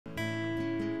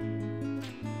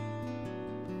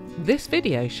This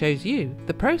video shows you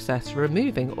the process for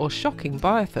removing or shocking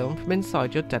biofilm from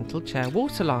inside your dental chair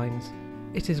waterlines.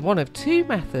 It is one of two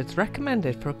methods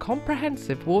recommended for a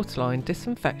comprehensive waterline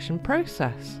disinfection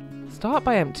process. Start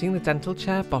by emptying the dental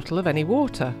chair bottle of any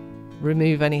water.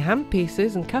 Remove any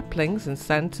handpieces and couplings and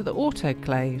send to the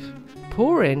autoclave.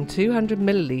 Pour in 200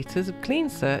 millilitres of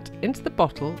CleanCert into the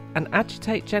bottle and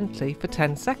agitate gently for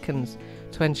 10 seconds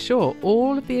to ensure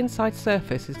all of the inside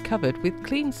surface is covered with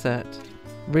CleanCert.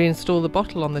 Reinstall the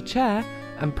bottle on the chair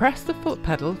and press the foot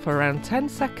pedal for around 10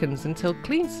 seconds until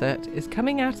CleanCert is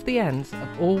coming out of the ends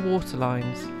of all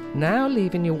waterlines. Now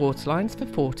leave in your waterlines for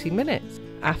 40 minutes.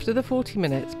 After the 40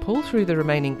 minutes, pull through the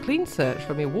remaining CleanCert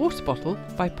from your water bottle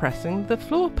by pressing the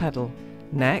floor pedal.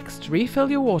 Next,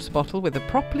 refill your water bottle with a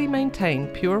properly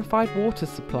maintained purified water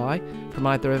supply from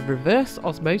either a reverse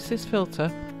osmosis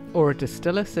filter or a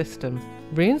distiller system.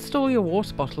 Reinstall your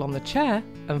water bottle on the chair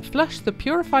and flush the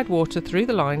purified water through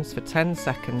the lines for 10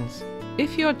 seconds.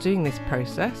 If you are doing this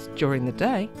process during the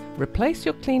day, replace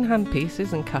your clean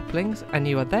handpieces and couplings and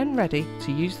you are then ready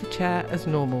to use the chair as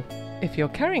normal. If you're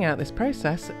carrying out this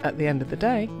process at the end of the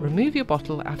day, remove your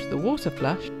bottle after the water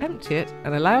flush, empty it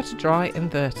and allow to dry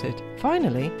inverted.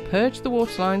 Finally, purge the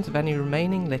waterlines of any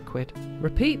remaining liquid.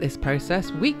 Repeat this process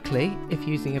weekly if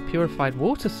using a purified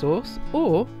water source,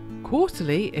 or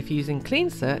quarterly if using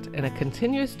CleanCert in a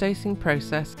continuous dosing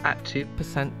process at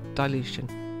 2% dilution.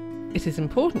 It is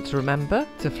important to remember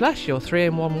to flush your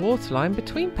 3-in-1 waterline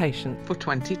between patients for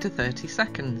 20 to 30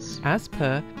 seconds, as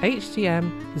per HTM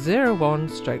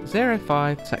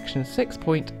 01/05 section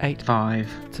 6.85,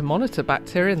 to monitor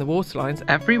bacteria in the waterlines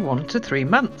every 1 to 3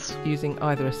 months, using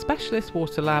either a specialist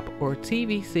water lab or a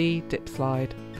TVC dip slide.